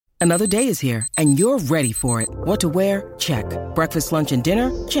Another day is here, and you're ready for it. What to wear? Check. Breakfast, lunch, and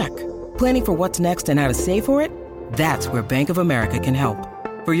dinner? Check. Planning for what's next and how to save for it? That's where Bank of America can help.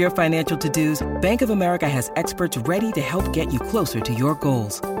 For your financial to-dos, Bank of America has experts ready to help get you closer to your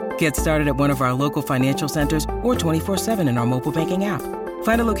goals. Get started at one of our local financial centers or 24/7 in our mobile banking app.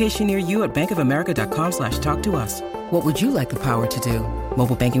 Find a location near you at bankofamerica.com/talktous. What would you like the power to do?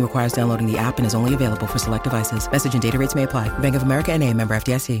 Mobile banking requires downloading the app and is only available for select devices. Message and data rates may apply. Bank of America N.A., member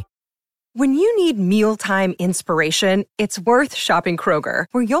FDIC. When you need mealtime inspiration, it's worth shopping Kroger,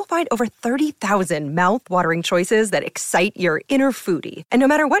 where you'll find over 30,000 mouth-watering choices that excite your inner foodie. And no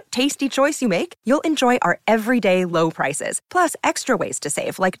matter what tasty choice you make, you'll enjoy our everyday low prices, plus extra ways to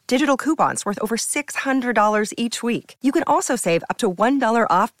save, like digital coupons worth over $600 each week. You can also save up to $1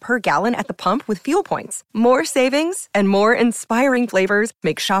 off per gallon at the pump with fuel points. More savings and more inspiring flavors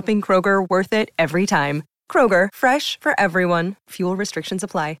make shopping Kroger worth it every time. Kroger, fresh for everyone. Fuel restrictions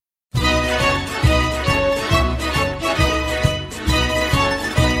apply.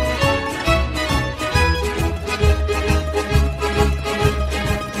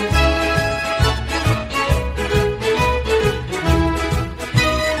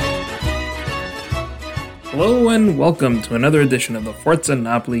 Hello and welcome to another edition of the Forza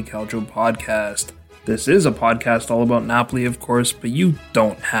Napoli Calcio podcast. This is a podcast all about Napoli, of course, but you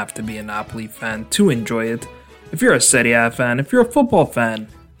don't have to be a Napoli fan to enjoy it. If you're a Serie A fan, if you're a football fan,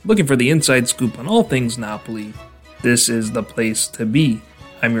 looking for the inside scoop on all things Napoli, this is the place to be.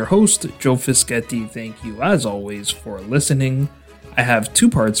 I'm your host, Joe Fischetti. Thank you, as always, for listening. I have two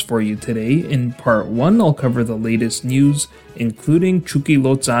parts for you today. In part one, I'll cover the latest news, including Chucky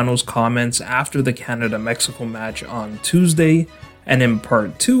Lozano's comments after the Canada-Mexico match on Tuesday. And in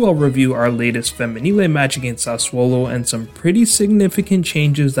part two, I'll review our latest Femminile match against Sassuolo and some pretty significant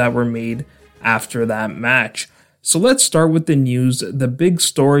changes that were made after that match. So let's start with the news. The big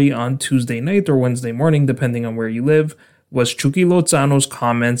story on Tuesday night or Wednesday morning, depending on where you live, was Chucky Lozano's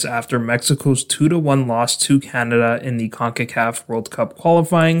comments after Mexico's 2-1 loss to Canada in the CONCACAF World Cup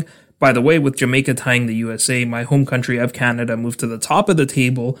qualifying. By the way, with Jamaica tying the USA, my home country of Canada moved to the top of the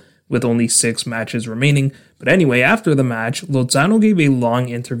table with only 6 matches remaining. But anyway, after the match, Lozano gave a long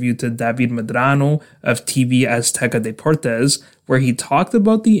interview to David Medrano of TV Azteca Deportes, where he talked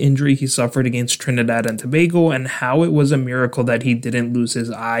about the injury he suffered against Trinidad and Tobago and how it was a miracle that he didn't lose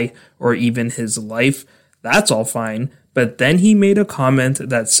his eye or even his life. That's all fine. But then he made a comment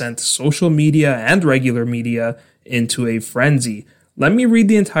that sent social media and regular media into a frenzy. Let me read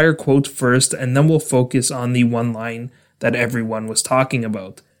the entire quote first, and then we'll focus on the one line that everyone was talking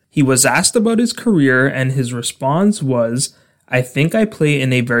about. He was asked about his career, and his response was, "I think I play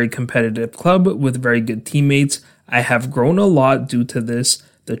in a very competitive club with very good teammates. I have grown a lot due to this.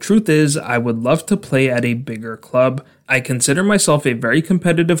 The truth is, I would love to play at a bigger club. I consider myself a very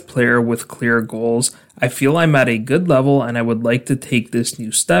competitive player with clear goals. I feel I'm at a good level and I would like to take this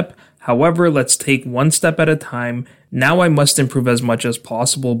new step. However, let's take one step at a time. Now I must improve as much as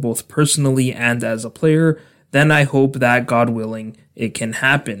possible, both personally and as a player. Then I hope that, God willing, it can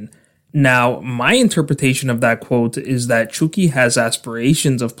happen." Now, my interpretation of that quote is that Chucky has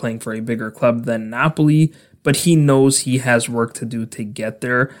aspirations of playing for a bigger club than Napoli, but he knows he has work to do to get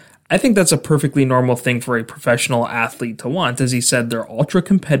there. I think that's a perfectly normal thing for a professional athlete to want. As he said, they're ultra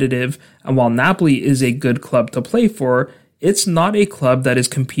competitive, and while Napoli is a good club to play for, it's not a club that is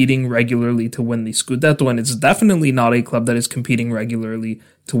competing regularly to win the Scudetto, and it's definitely not a club that is competing regularly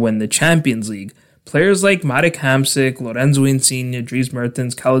to win the Champions League. Players like Marek Hamsik, Lorenzo Insigne, Dries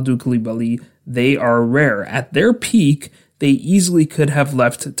Mertens, Kalidou Koulibaly, they are rare. At their peak, they easily could have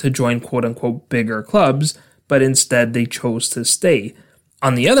left to join quote-unquote bigger clubs, but instead they chose to stay.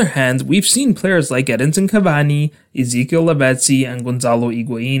 On the other hand, we've seen players like Edinson Cavani, Ezekiel Lavezzi, and Gonzalo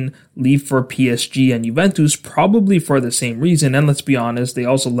Higuain leave for PSG and Juventus probably for the same reason, and let's be honest, they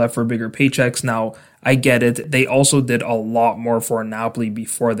also left for bigger paychecks. Now, I get it, they also did a lot more for Napoli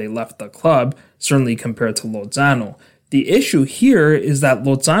before they left the club, certainly compared to Lozano. The issue here is that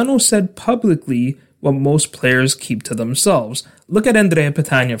Lozano said publicly what most players keep to themselves. Look at Andrea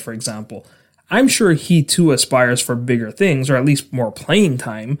Petagna, for example. I'm sure he too aspires for bigger things, or at least more playing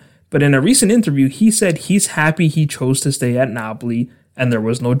time, but in a recent interview, he said he's happy he chose to stay at Napoli, and there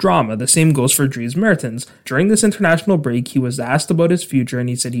was no drama. The same goes for Dries Mertens. During this international break, he was asked about his future, and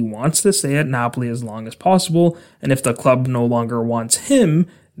he said he wants to stay at Napoli as long as possible, and if the club no longer wants him,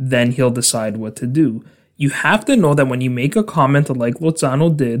 then he'll decide what to do. You have to know that when you make a comment like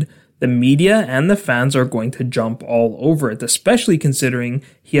Lozano did, the media and the fans are going to jump all over it, especially considering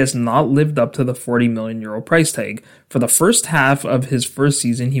he has not lived up to the €40 million price tag. For the first half of his first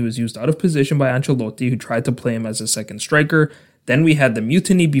season, he was used out of position by Ancelotti, who tried to play him as a second striker. Then we had the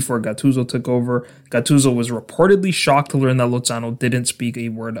mutiny before Gattuso took over. Gattuso was reportedly shocked to learn that Lozano didn't speak a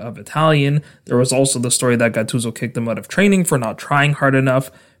word of Italian. There was also the story that Gattuso kicked him out of training for not trying hard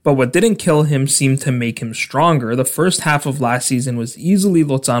enough. But what didn't kill him seemed to make him stronger. The first half of last season was easily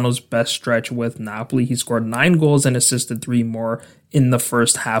Lozano's best stretch with Napoli. He scored 9 goals and assisted 3 more in the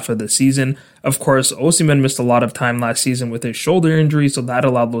first half of the season. Of course, Osimhen missed a lot of time last season with his shoulder injury, so that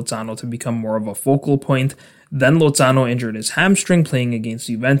allowed Lozano to become more of a focal point. Then Lozano injured his hamstring playing against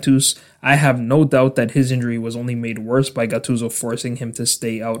Juventus. I have no doubt that his injury was only made worse by Gattuso forcing him to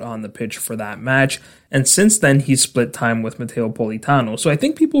stay out on the pitch for that match. And since then, he split time with Matteo Politano. So I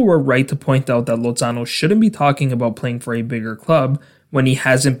think people were right to point out that Lozano shouldn't be talking about playing for a bigger club when he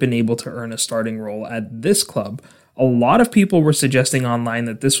hasn't been able to earn a starting role at this club. A lot of people were suggesting online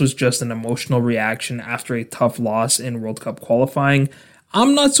that this was just an emotional reaction after a tough loss in World Cup qualifying.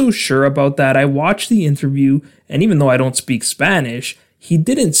 I'm not so sure about that. I watched the interview, and even though I don't speak Spanish, he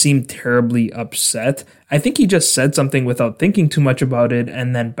didn't seem terribly upset. I think he just said something without thinking too much about it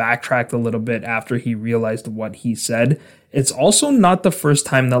and then backtracked a little bit after he realized what he said. It's also not the first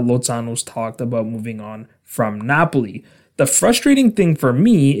time that Lozano's talked about moving on from Napoli. The frustrating thing for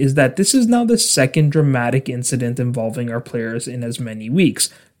me is that this is now the second dramatic incident involving our players in as many weeks.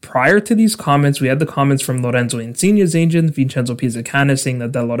 Prior to these comments, we had the comments from Lorenzo Insigne's agent, Vincenzo Pizzicana, saying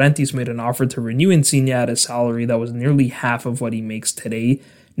that De Laurentiis made an offer to renew Insigne at a salary that was nearly half of what he makes today.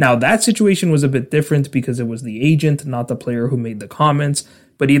 Now, that situation was a bit different because it was the agent, not the player, who made the comments,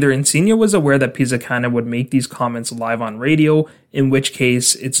 but either Insigne was aware that Pizzicana would make these comments live on radio, in which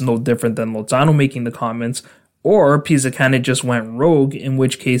case it's no different than Lozano making the comments, or Pizzicana just went rogue, in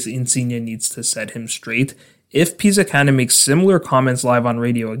which case Insigne needs to set him straight. If Pizzicana makes similar comments live on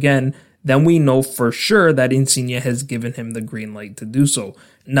radio again, then we know for sure that Insigne has given him the green light to do so.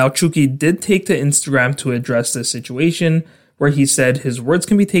 Now, Chucky did take to Instagram to address this situation, where he said his words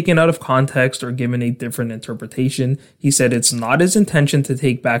can be taken out of context or given a different interpretation. He said it's not his intention to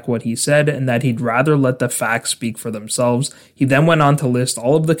take back what he said and that he'd rather let the facts speak for themselves. He then went on to list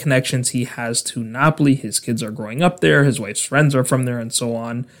all of the connections he has to Napoli. His kids are growing up there, his wife's friends are from there, and so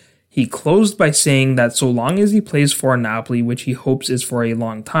on. He closed by saying that so long as he plays for Napoli, which he hopes is for a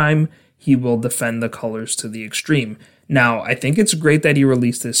long time, he will defend the colors to the extreme. Now, I think it's great that he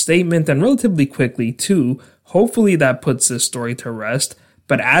released this statement, and relatively quickly too. Hopefully that puts this story to rest.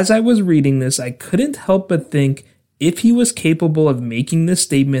 But as I was reading this, I couldn't help but think, if he was capable of making this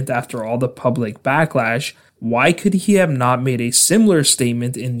statement after all the public backlash, why could he have not made a similar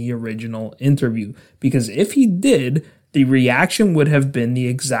statement in the original interview? Because if he did, the reaction would have been the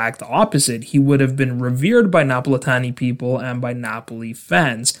exact opposite. He would have been revered by Napolitani people and by Napoli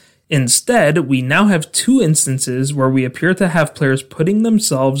fans. Instead, we now have 2 instances where we appear to have players putting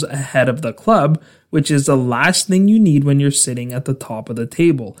themselves ahead of the club, which is the last thing you need when you're sitting at the top of the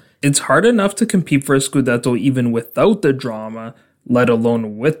table. It's hard enough to compete for a Scudetto even without the drama, let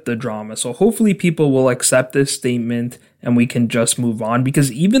alone with the drama. So hopefully people will accept this statement and we can just move on, because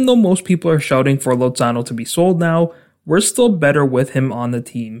even though most people are shouting for Lozano to be sold now, we're still better with him on the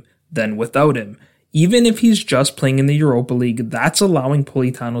team than without him. Even if he's just playing in the Europa League, that's allowing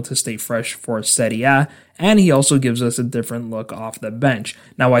Politano to stay fresh for Serie A, and he also gives us a different look off the bench.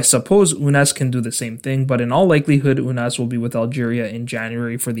 Now, I suppose Unas can do the same thing, but in all likelihood, Unas will be with Algeria in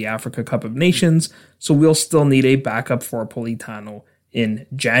January for the Africa Cup of Nations, so we'll still need a backup for Politano in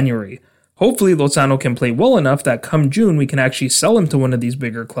January. Hopefully, Lozano can play well enough that come June, we can actually sell him to one of these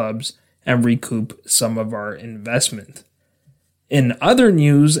bigger clubs and recoup some of our investment. In other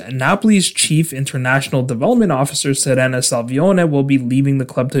news, Napoli's chief international development officer Serena Salvione will be leaving the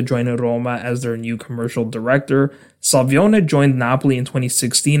club to join Roma as their new commercial director. Salvione joined Napoli in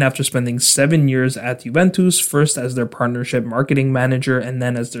 2016 after spending 7 years at Juventus, first as their partnership marketing manager and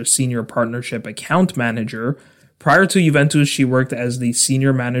then as their senior partnership account manager. Prior to Juventus, she worked as the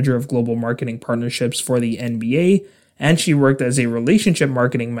senior manager of global marketing partnerships for the NBA, and she worked as a relationship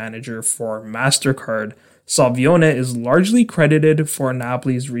marketing manager for MasterCard. Salvione is largely credited for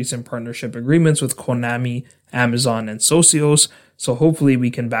Napoli's recent partnership agreements with Konami, Amazon, and Socios, so hopefully we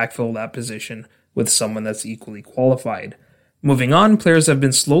can backfill that position with someone that's equally qualified. Moving on, players have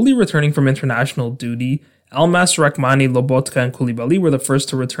been slowly returning from international duty. Elmas, Rachmani, Lobotka, and Koulibaly were the first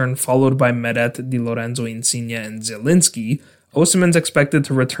to return, followed by Meret, Di Lorenzo, Insigne, and Zielinski. Osimhen's expected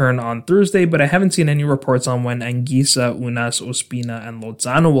to return on Thursday, but I haven't seen any reports on when Anguissa, Unas, Ospina, and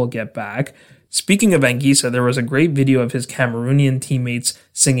Lozano will get back. Speaking of Anguissa, there was a great video of his Cameroonian teammates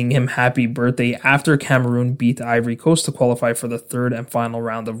singing him happy birthday after Cameroon beat Ivory Coast to qualify for the third and final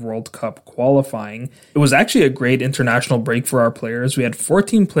round of World Cup qualifying. It was actually a great international break for our players. We had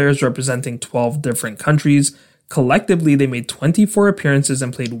 14 players representing 12 different countries. Collectively, they made 24 appearances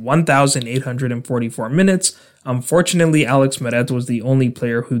and played 1,844 minutes. Unfortunately, Alex Meret was the only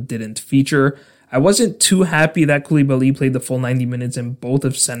player who didn't feature. I wasn't too happy that Koulibaly played the full 90 minutes in both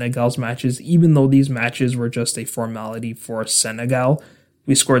of Senegal's matches, even though these matches were just a formality for Senegal.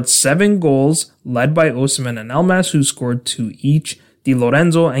 We scored 7 goals, led by Osimhen and Elmas, who scored 2 each. Di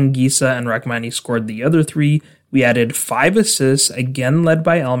Lorenzo, Anguissa, and Rachmani scored the other 3. We added 5 assists, again led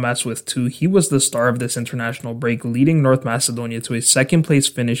by Elmas with 2. He was the star of this international break, leading North Macedonia to a second-place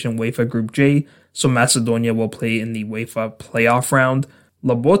finish in UEFA Group J, so Macedonia will play in the UEFA playoff round.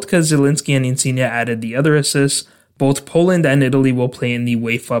 Lobotka, Zielinski, and Insigne added the other assists. Both Poland and Italy will play in the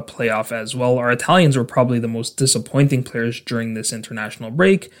UEFA playoff as well. Our Italians were probably the most disappointing players during this international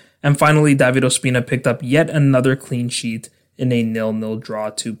break. And finally, David Ospina picked up yet another clean sheet in a 0-0 draw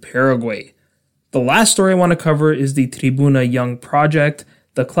to Paraguay. The last story I want to cover is the Tribuna Young project.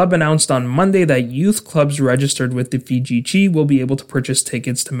 The club announced on Monday that youth clubs registered with the FIGC will be able to purchase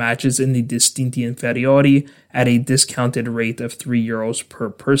tickets to matches in the Distinti Inferiori at a discounted rate of €3 per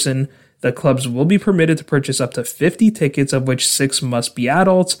person. The clubs will be permitted to purchase up to 50 tickets, of which 6 must be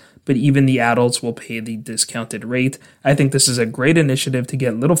adults, but even the adults will pay the discounted rate. I think this is a great initiative to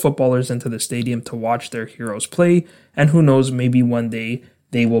get little footballers into the stadium to watch their heroes play, and who knows, maybe one day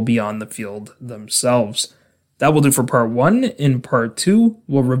they will be on the field themselves. That will do for part 1. In part 2,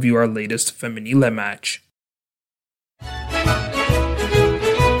 we'll review our latest Femminile match.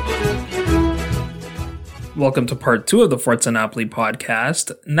 Welcome to part 2 of the Forza Napoli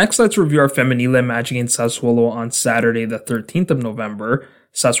podcast. Next, let's review our Femminile match against Sassuolo on Saturday, the 13th of November.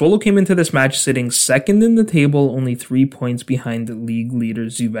 Sassuolo came into this match sitting second in the table, only 3 points behind league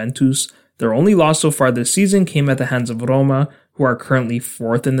leaders Juventus. Their only loss so far this season came at the hands of Roma, who are currently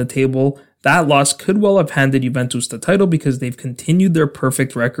 4th in the table. That loss could well have handed Juventus the title because they've continued their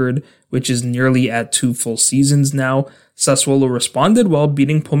perfect record, which is nearly at 2 full seasons now. Sassuolo responded well,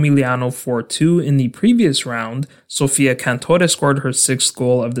 beating Pomigliano 4-2 in the previous round. Sofia Cantore scored her 6th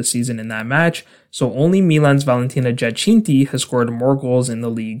goal of the season in that match, so only Milan's Valentina Giacinti has scored more goals in the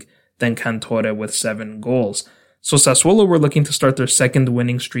league than Cantore with 7 goals. So Sassuolo were looking to start their second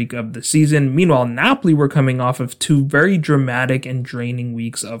winning streak of the season. Meanwhile, Napoli were coming off of 2 very dramatic and draining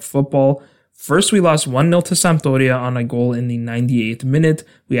weeks of football. First, we lost 1-0 to Sampdoria on a goal in the 98th minute.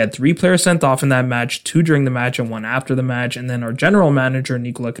 We had 3 players sent off in that match, 2 during the match and 1 after the match, and then our general manager,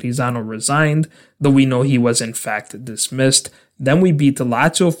 Nicola Crisano, resigned, though we know he was in fact dismissed. Then we beat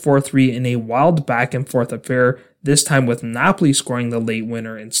Lazio 4-3 in a wild back-and-forth affair, this time with Napoli scoring the late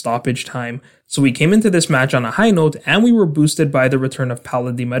winner in stoppage time. So we came into this match on a high note, and we were boosted by the return of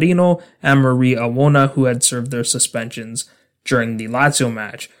Paola Di Marino and Marie Awona, who had served their suspensions during the Lazio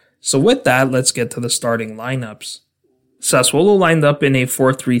match. So with that, let's get to the starting lineups. Sassuolo lined up in a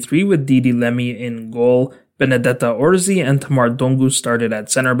 4-3-3 with Didi Lemmy in goal. Benedetta Orzi and Tamar Dongu started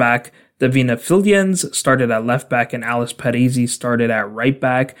at center back. Davina Filiens started at left back and Alice Parisi started at right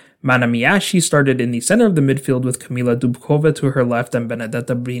back. Mana Miyashi started in the center of the midfield with Camila Dubkova to her left and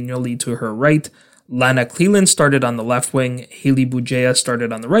Benedetta Brignoli to her right. Lana Cleland started on the left wing, Hailey Bugea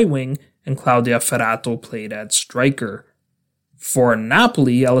started on the right wing, and Claudia Ferrato played at striker. For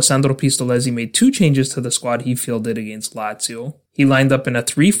Napoli, Alessandro Pistolesi made 2 changes to the squad he fielded against Lazio. He lined up in a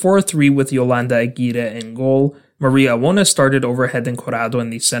 3-4-3 with Yolanda Aguirre in goal. Maria Awona started overhead and Corrado in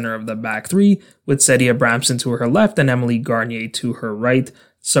the center of the back 3, with Seria Bramson to her left and Emily Garnier to her right.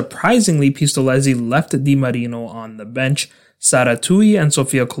 Surprisingly, Pistolesi left Di Marino on the bench. Sara Tui and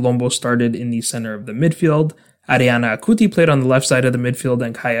Sofia Colombo started in the center of the midfield. Ariana Acuti played on the left side of the midfield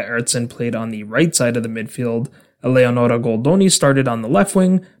and Kaya Ertzen played on the right side of the midfield. Eleonora Goldoni started on the left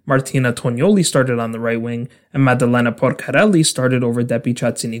wing, Martina Tognoli started on the right wing, and Maddalena Porcarelli started over Depi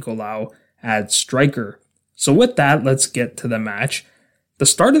Chatzinicolaou at striker. So with that, let's get to the match. The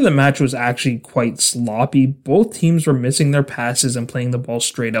start of the match was actually quite sloppy. Both teams were missing their passes and playing the ball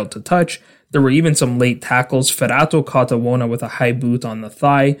straight out to touch. There were even some late tackles. Ferrato caught Awona with a high boot on the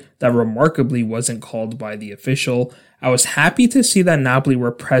thigh that remarkably wasn't called by the official. I was happy to see that Napoli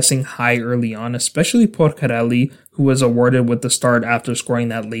were pressing high early on, especially Porcarelli, who was awarded with the start after scoring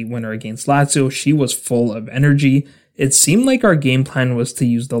that late winner against Lazio. She was full of energy. It seemed like our game plan was to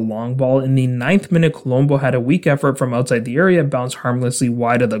use the long ball. In the 9th minute, Colombo had a weak effort from outside the area, bounced harmlessly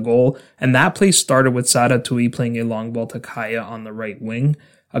wide of the goal, and that play started with Sara Tui playing a long ball to Kaya on the right wing.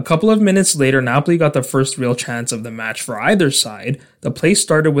 A couple of minutes later, Napoli got the first real chance of the match for either side. The play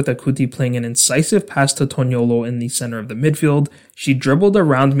started with Acuti playing an incisive pass to Tognolo in the center of the midfield. She dribbled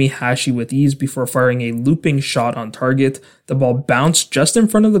around Mihashi with ease before firing a looping shot on target. The ball bounced just in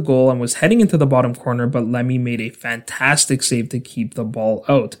front of the goal and was heading into the bottom corner, but Lemmy made a fantastic save to keep the ball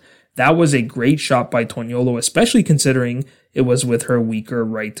out. That was a great shot by Toniolo, especially considering it was with her weaker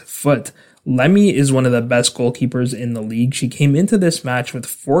right foot. Lemmy is one of the best goalkeepers in the league. She came into this match with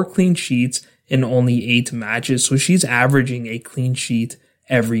 4 clean sheets in only 8 matches, so she's averaging a clean sheet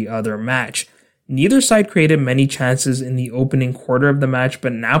every other match. Neither side created many chances in the opening quarter of the match,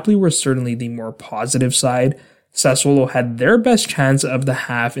 but Napoli were certainly the more positive side. Sassuolo had their best chance of the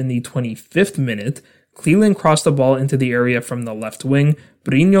half in the 25th minute. Cleland crossed the ball into the area from the left wing.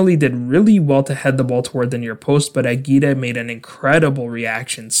 Brignoli did really well to head the ball toward the near post, but Aguirre made an incredible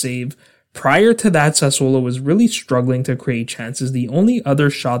reaction save. Prior to that, Sassuolo was really struggling to create chances. The only other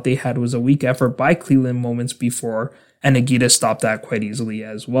shot they had was a weak effort by Cleland moments before, and Aguirre stopped that quite easily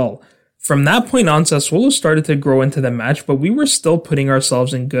as well. From that point on, Sassuolo started to grow into the match, but we were still putting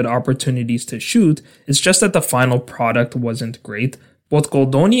ourselves in good opportunities to shoot. It's just that the final product wasn't great. Both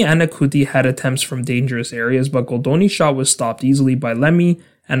Goldoni and Acuti had attempts from dangerous areas, but Goldoni's shot was stopped easily by Lemmy,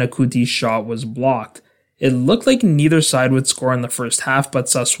 and Acuti's shot was blocked. It looked like neither side would score in the first half, but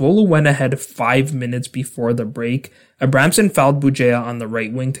Sassuolo went ahead 5 minutes before the break. Abramson fouled Bugia on the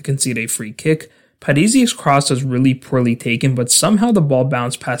right wing to concede a free kick. Parisi's cross was really poorly taken, but somehow the ball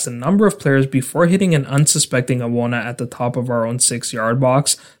bounced past a number of players before hitting an unsuspecting Awona at the top of our own 6-yard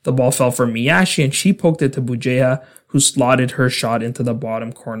box. The ball fell for Miyashi and she poked it to Bugia, who slotted her shot into the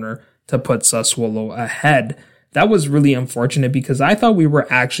bottom corner to put Sassuolo ahead. That was really unfortunate because I thought we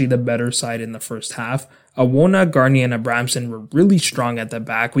were actually the better side in the first half. Awona, Garnier, and Abramson were really strong at the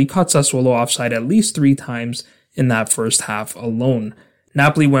back. We caught Sassuolo offside at least 3 times in that first half alone.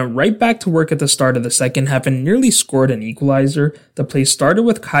 Napoli went right back to work at the start of the second half and nearly scored an equalizer. The play started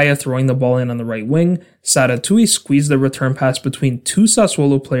with Kaya throwing the ball in on the right wing. Saratui squeezed the return pass between 2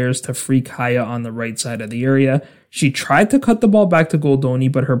 Sassuolo players to free Kaya on the right side of the area. She tried to cut the ball back to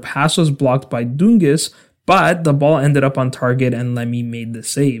Goldoni, but her pass was blocked by Dungis, but the ball ended up on target and Lemmy made the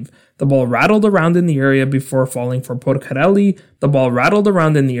save. The ball rattled around in the area before falling for Porcarelli. But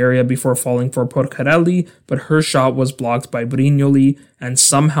her shot was blocked by Brignoli, and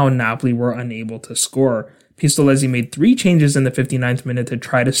somehow Napoli were unable to score. Pistolesi made 3 changes in the 59th minute to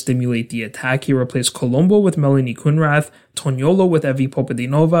try to stimulate the attack. He replaced Colombo with Melanie Kunrath, Toniolo with Evi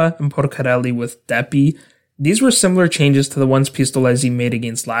Popadinova, and Porcarelli with Depi. These were similar changes to the ones Pistolesi made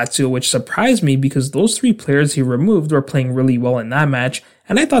against Lazio, which surprised me because those 3 players he removed were playing really well in that match,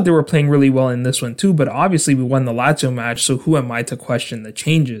 and I thought they were playing really well in this one too, but obviously we won the Lazio match, so who am I to question the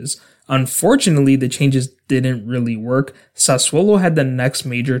changes? Unfortunately, the changes didn't really work. Sassuolo had the next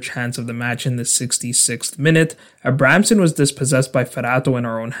major chance of the match in the 66th minute. Abramson was dispossessed by Ferrato in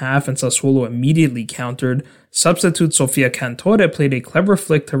our own half, and Sassuolo immediately countered. Substitute Sofia Cantore played a clever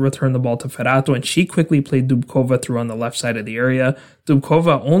flick to return the ball to Ferrato, and she quickly played Dubkova through on the left side of the area.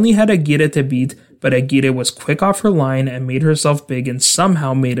 Dubkova only had Aguirre to beat, but Aguirre was quick off her line and made herself big and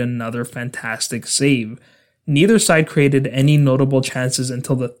somehow made another fantastic save. Neither side created any notable chances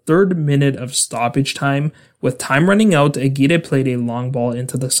until the 3rd minute of stoppage time. With time running out, Aguirre played a long ball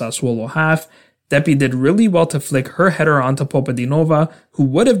into the Sassuolo half. Depi did really well to flick her header onto Popadinova, who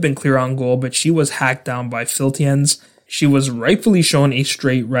would have been clear on goal, but she was hacked down by Filtiens. She was rightfully shown a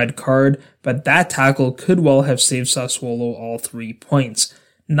straight red card, but that tackle could well have saved Sassuolo all 3 points.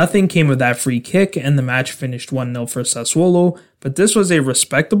 Nothing came of that free kick, and the match finished 1-0 for Sassuolo, but this was a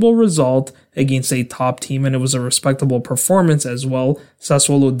respectable result against a top team, and it was a respectable performance as well.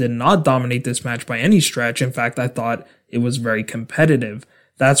 Sassuolo did not dominate this match by any stretch. In fact, I thought it was very competitive.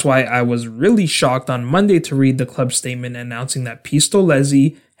 That's why I was really shocked on Monday to read the club statement announcing that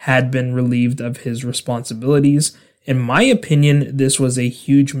Pistolesi had been relieved of his responsibilities. In my opinion, this was a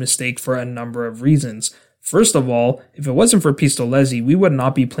huge mistake for a number of reasons. First of all, if it wasn't for Pistolesi, we would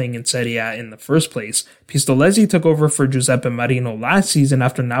not be playing in Serie A in the first place. Pistolesi took over for Giuseppe Marino last season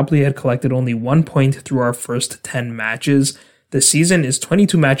after Napoli had collected only 1 point through our first 10 matches. The season is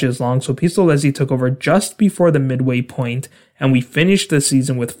 22 matches long, so Pistolesi took over just before the midway point, and we finished the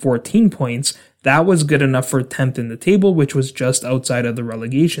season with 14 points. That was good enough for 10th in the table, which was just outside of the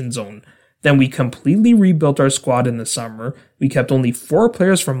relegation zone. Then we completely rebuilt our squad in the summer. We kept only 4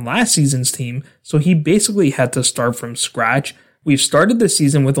 players from last season's team, so he basically had to start from scratch. We've started the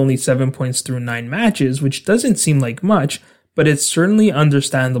season with only 7 points through 9 matches, which doesn't seem like much, but it's certainly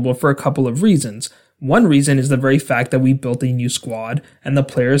understandable for a couple of reasons. One reason is the very fact that we built a new squad, and the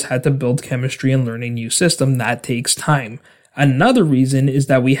players had to build chemistry and learn a new system. That takes time. Another reason is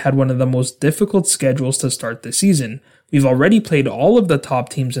that we had one of the most difficult schedules to start the season. We've already played all of the top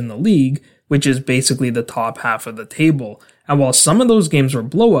teams in the league, which is basically the top half of the table. And while some of those games were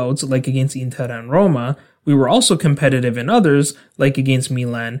blowouts, like against Inter and Roma, we were also competitive in others, like against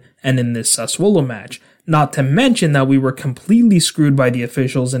Milan and in this Sassuolo match. Not to mention that we were completely screwed by the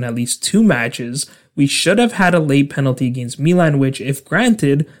officials in at least 2 matches. We should have had a late penalty against Milan, which, if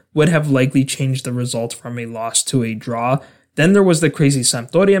granted, would have likely changed the result from a loss to a draw. Then there was the crazy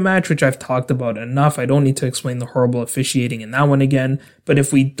Sampdoria match, which I've talked about enough. I don't need to explain the horrible officiating in that one again. But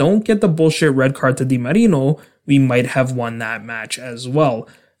if we don't get the bullshit red card to Di Marino, we might have won that match as well.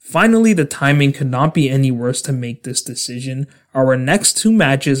 Finally, the timing could not be any worse to make this decision. Our next 2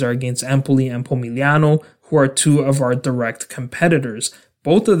 matches are against Empoli and Pomigliano, who are 2 of our direct competitors.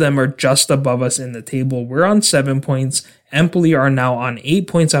 Both of them are just above us in the table. We're on 7 points. Empoli are now on 8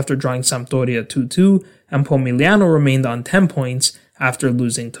 points after drawing Sampdoria 2-2, and Pomigliano remained on 10 points after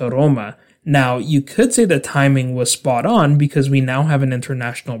losing to Roma. Now, you could say the timing was spot on because we now have an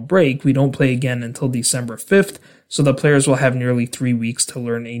international break. We don't play again until December 5th, so the players will have nearly 3 weeks to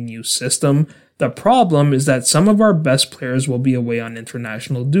learn a new system. The problem is that some of our best players will be away on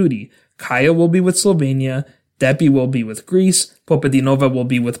international duty. Kaya will be with Slovenia, Depi will be with Greece, Popadinova will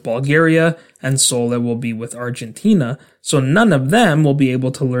be with Bulgaria, and Sole will be with Argentina, so none of them will be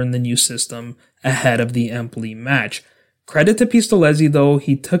able to learn the new system ahead of the Empoli match. Credit to Pistolesi though,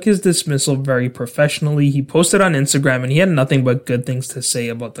 he took his dismissal very professionally. He posted on Instagram and he had nothing but good things to say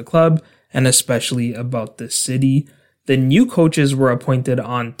about the club, and especially about the city. The new coaches were appointed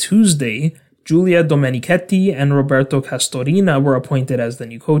on Tuesday. Giulia Domenichetti and Roberto Castorina were appointed as the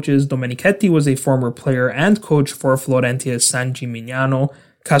new coaches. Domenichetti was a former player and coach for Florentia's San Gimignano.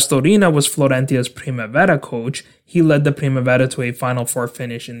 Castorina was Florentia's Primavera coach. He led the Primavera to a Final Four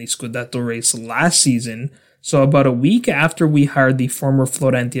finish in the Scudetto race last season. So about a week after we hired the former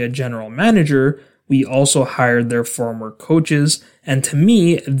Florentia general manager, we also hired their former coaches. And to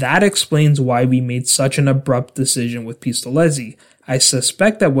me, that explains why we made such an abrupt decision with Pistolesi. I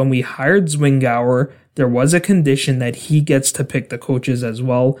suspect that when we hired Zwingauer, there was a condition that he gets to pick the coaches as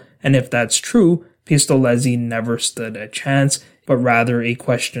well, and if that's true, Pistolesi never stood a chance, but rather a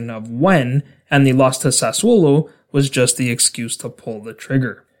question of when, and the loss to Sassuolo was just the excuse to pull the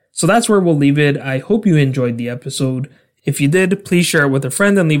trigger. So that's where we'll leave it. I hope you enjoyed the episode. If you did, please share it with a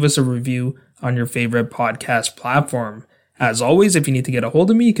friend and leave us a review on your favorite podcast platform. As always, if you need to get a hold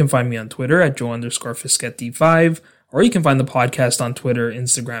of me, you can find me on Twitter at Joe_Fischetti5, or you can find the podcast on Twitter,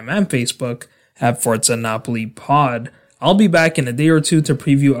 Instagram, and Facebook at Forza Napoli Pod. I'll be back in a day or two to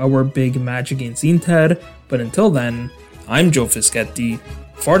preview our big match against Inter, but until then, I'm Joe Fischetti.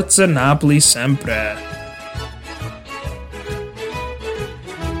 Forza Napoli sempre!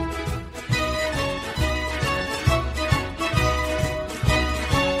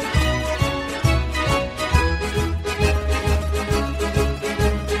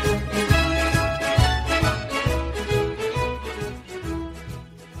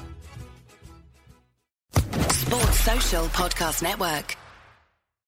 Podcast Network.